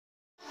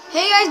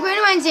Hey guys,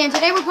 Brandon Mines here.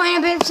 Today we're playing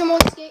a bit of some more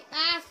Skate.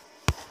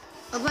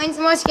 We're playing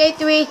some more Skate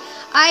 3.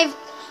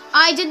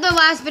 I did the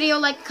last video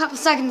like a couple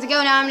seconds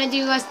ago. Now I'm gonna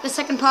do the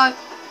second part.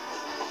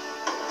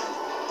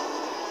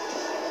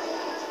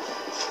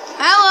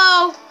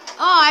 Hello.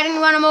 Oh, I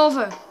didn't run him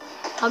over.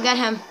 I'll get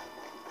him.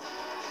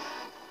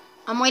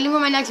 I'm waiting for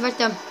my next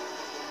victim.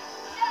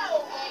 No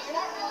way, you're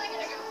not really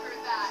gonna go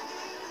through that.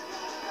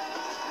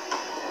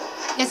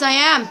 Yes, I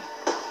am.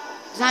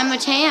 Because I'm a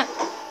champ.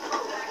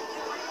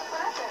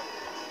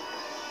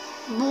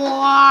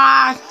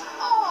 Boy.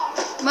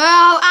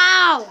 Well,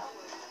 ow.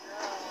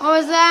 What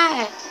was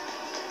that?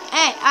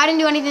 Hey, I didn't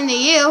do anything to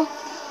you.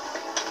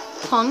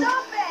 Punk.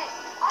 Stop it!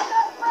 I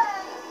got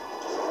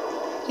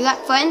friends! You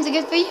got friends?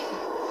 Good for you.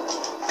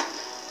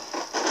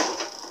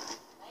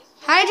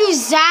 How did you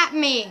zap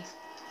me?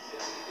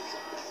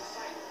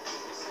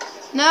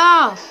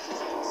 No.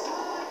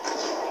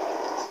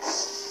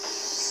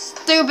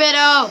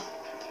 Stupido.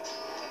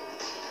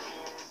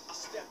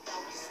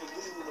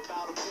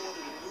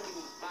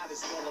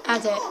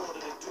 That's it.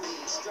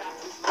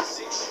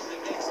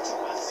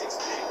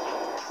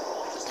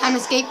 Time to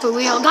skate for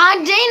real. God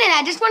dang it,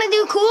 I just want to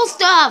do cool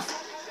stuff.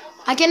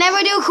 I can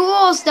never do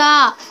cool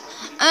stuff.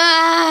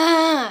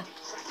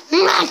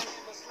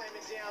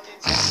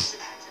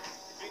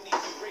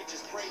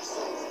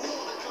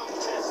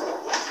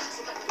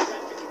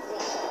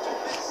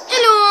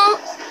 Hello.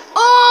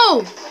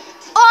 Oh.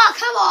 Oh,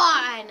 come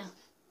on.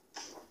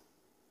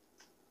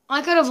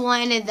 I could have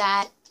landed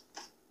that.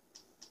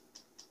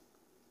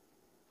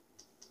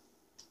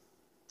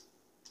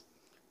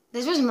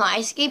 This was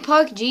my skate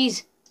park?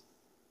 Jeez.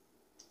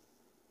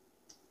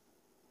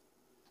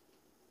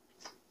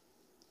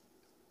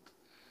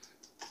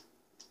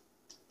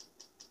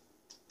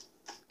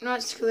 You know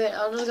what, screw it.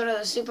 I'll just go to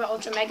the Super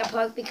Ultra Mega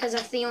Park because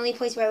that's the only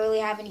place where I really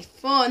have any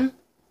fun.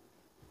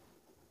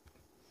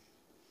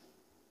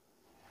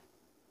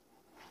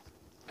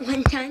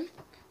 One time,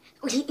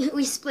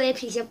 we split a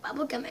piece of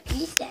bubblegum at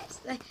recess.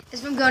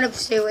 It's from Grown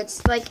Ups 2.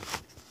 It's like,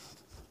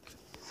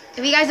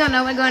 if you guys don't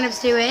know what Grown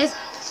Ups 2 is,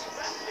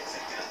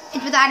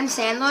 it's with Adam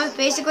Sandler.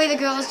 Basically, the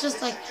girl is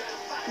just like,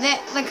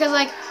 the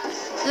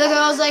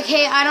girl's like,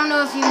 hey, I don't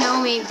know if you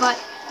know me, but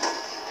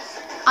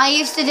I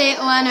used to date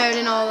Leonard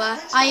and all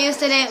that. I used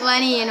to date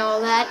Lenny and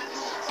all that.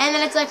 And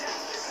then it's like,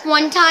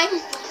 one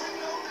time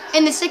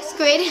in the 6th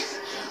grade,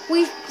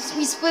 we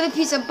split a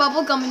piece of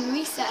bubble gum in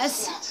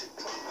recess.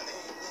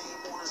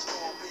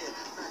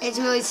 It's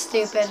really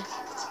stupid.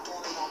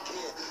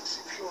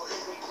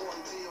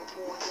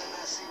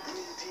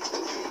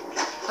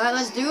 Alright,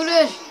 let's do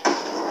this.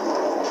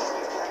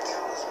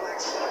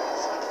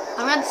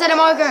 I'm gonna set a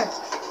marker.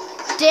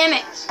 Damn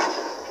it.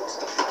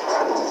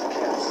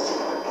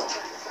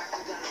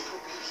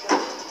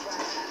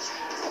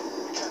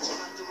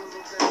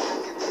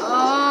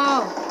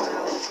 Oh.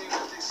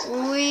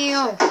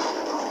 Wheel.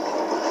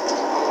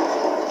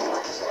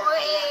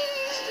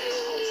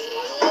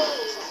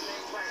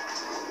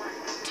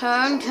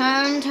 Turn,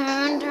 turn,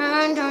 turn,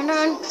 turn, turn,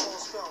 turn.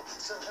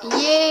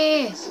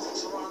 Yeah.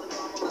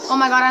 Oh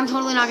my god, I'm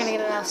totally not gonna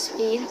get enough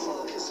speed.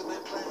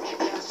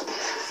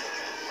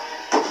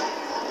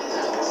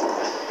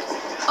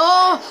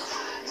 Oh!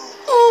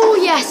 Oh,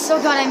 yes! Oh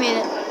god, I made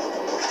it.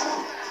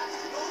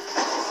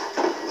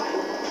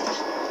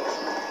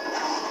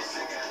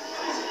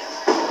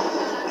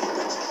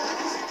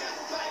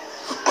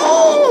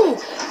 Oh!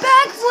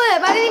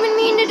 Backflip! I didn't even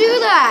mean to do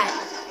that.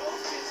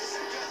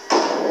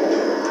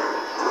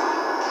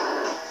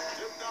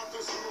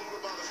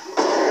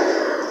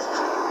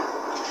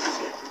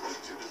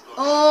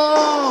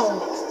 Oh!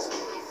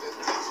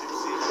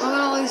 Look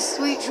at all these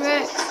sweet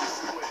tricks.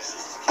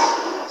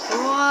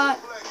 What?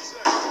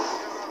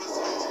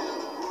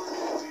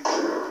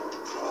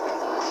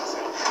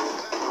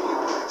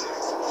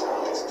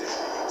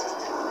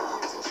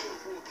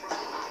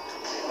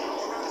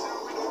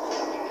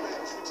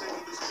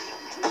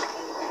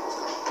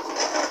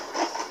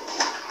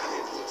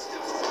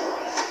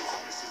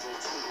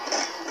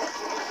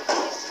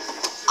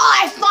 Oh,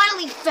 I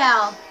finally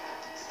fell.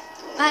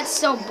 That's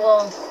so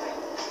bull.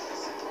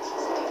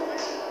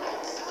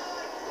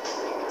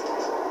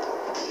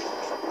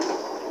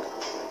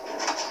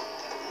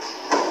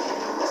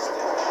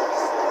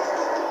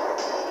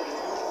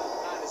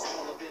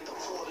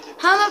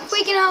 How the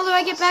freaking hell do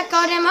I get back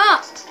goddamn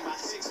up?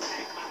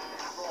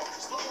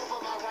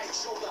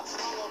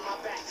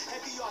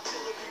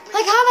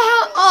 Like how the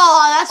hell?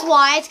 Oh, that's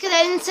why. It's because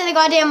I didn't set a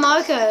goddamn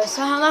marker.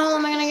 So how the hell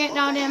am I gonna get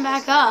goddamn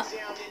back up?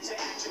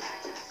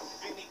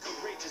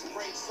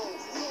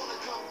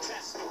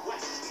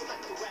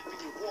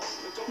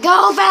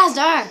 Go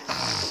faster!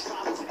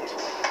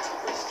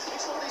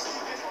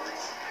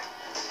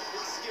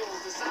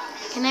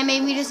 Can I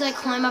maybe just like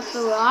climb up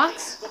the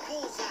rocks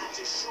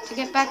to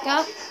get back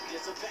up?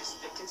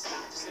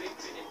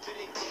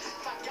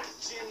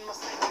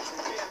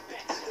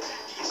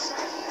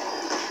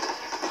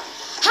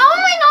 How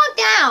am I knocked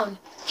down?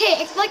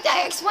 Okay,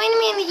 explain to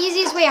me in the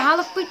easiest way. How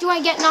the freak do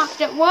I get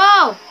knocked out?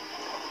 Whoa!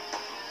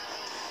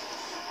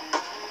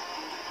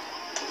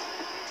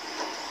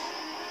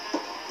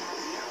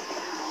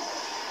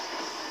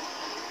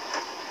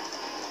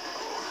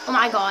 Oh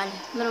my god.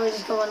 Literally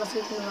just go on the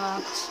freaking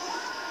rocks.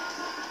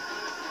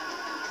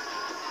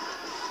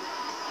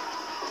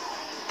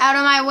 Out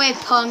of my way,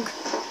 punk.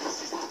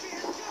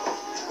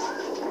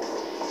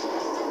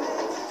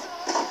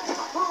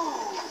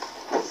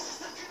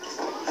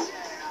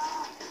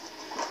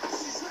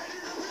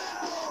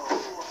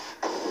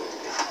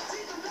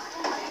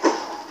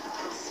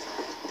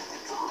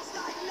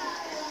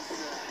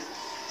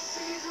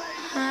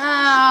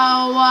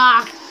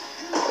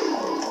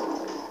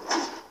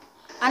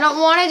 I don't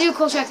want to do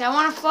cool tricks. I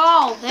want to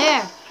fall.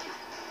 There.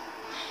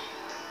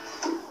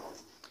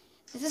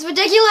 This is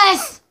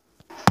ridiculous.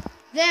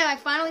 There, I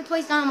finally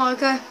placed down a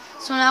marker.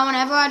 So now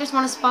whenever I just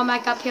want to spawn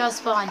back up here, I'll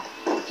spawn.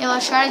 Here,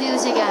 let's try to do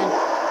this again.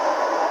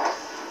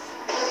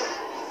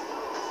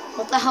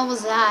 What the hell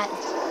was that?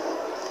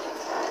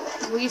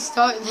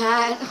 Restart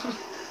that.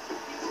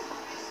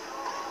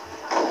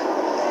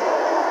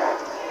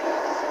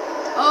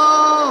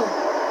 Oh!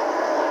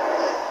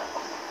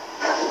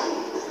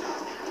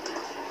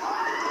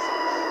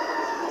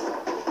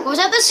 Was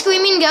that the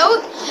screaming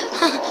goat?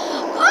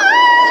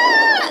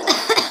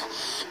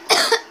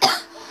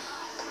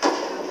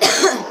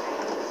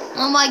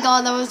 Oh my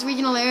god, that was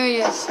freaking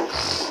hilarious.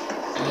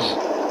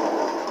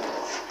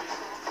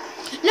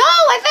 No,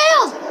 I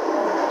failed!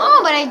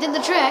 Oh, but I did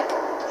the trick.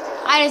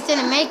 I just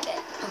didn't make it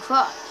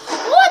across.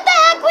 What the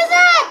heck was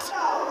that?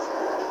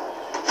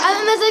 I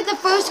think that's like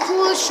the first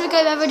coolest trick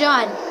I've ever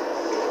done.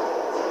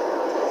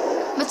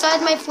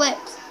 Besides my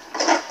flips.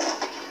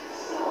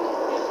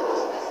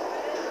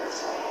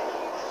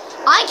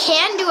 I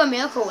can do a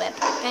miracle whip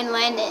and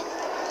land it.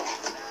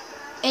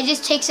 It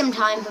just takes some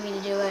time for me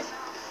to do it.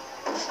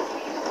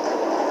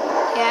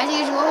 Yeah, as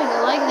usual, we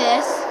go like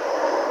this.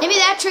 Maybe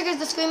that triggers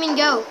the screaming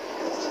goat.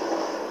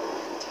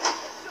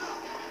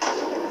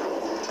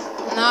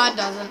 No, it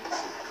doesn't.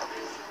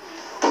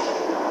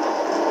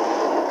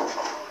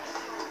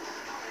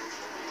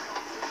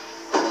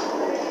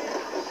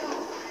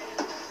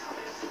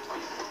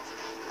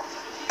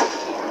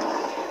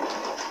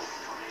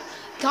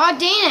 God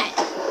dang it.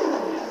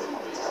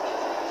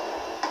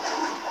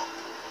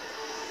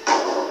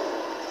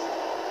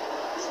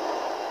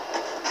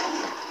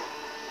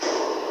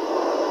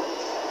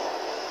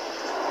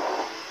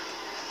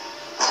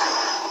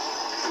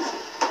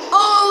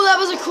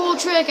 Cool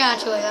trick,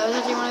 actually. That was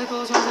actually one of the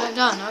coolest ones that I've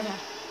done. Okay.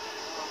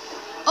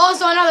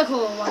 Also, another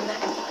cool one then.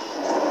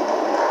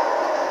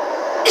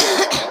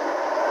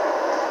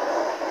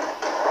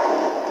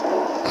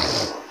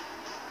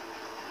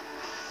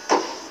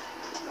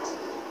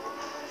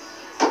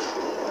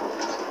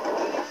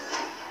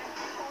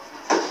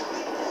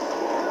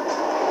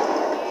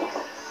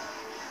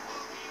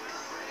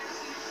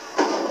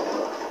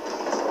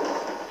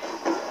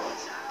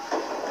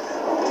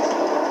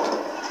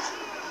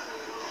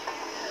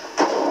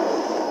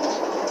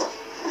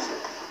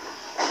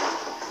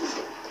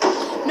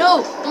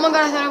 No! Oh my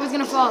god, I thought I was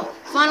gonna fall.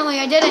 Finally,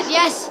 I did it.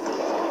 Yes!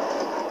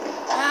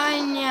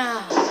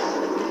 Yeah.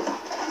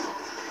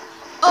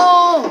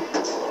 Oh!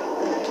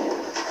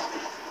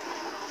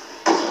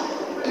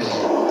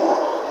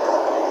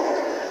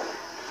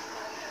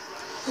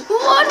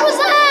 What was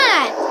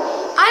that?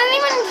 I didn't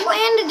even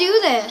plan to do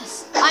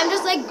this. I'm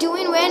just like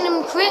doing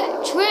random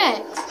tricks.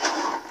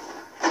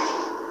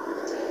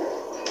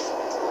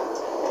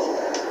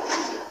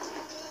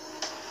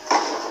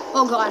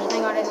 Oh god,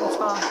 thank god I didn't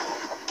fall.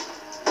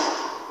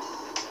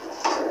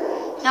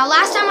 Now,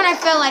 last time when I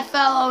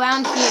fell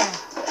around here.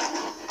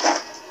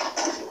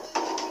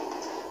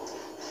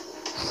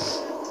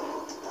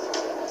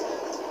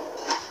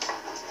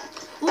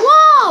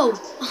 Whoa!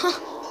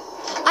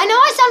 I know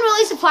I sound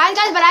really surprised,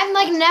 guys, but I've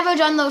like never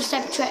done those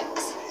type of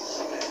tricks.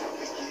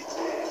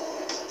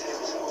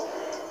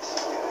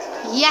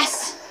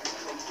 Yes!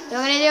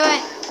 We're gonna do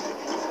it.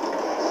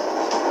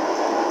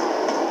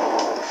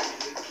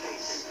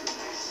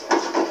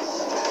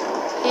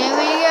 Here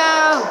we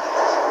go.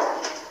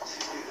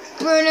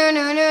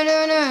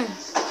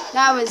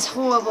 That was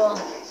horrible.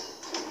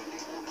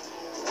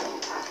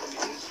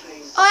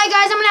 Alright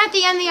guys, I'm going to have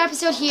to end the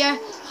episode here.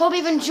 Hope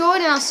you've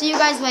enjoyed and I'll see you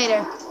guys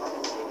later.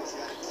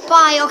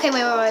 Bye. Okay,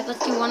 wait.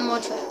 Let's do one more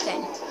trick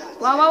then.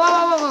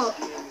 Whoa.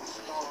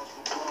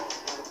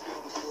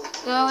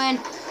 Go in.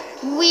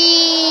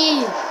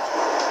 Wee.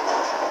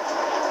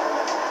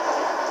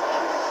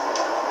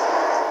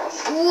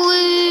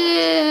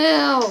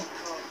 Woo.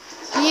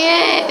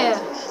 Yeah.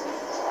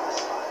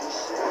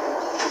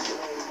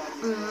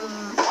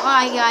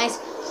 Alright guys.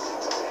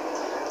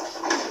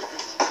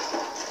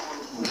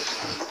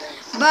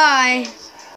 Bye.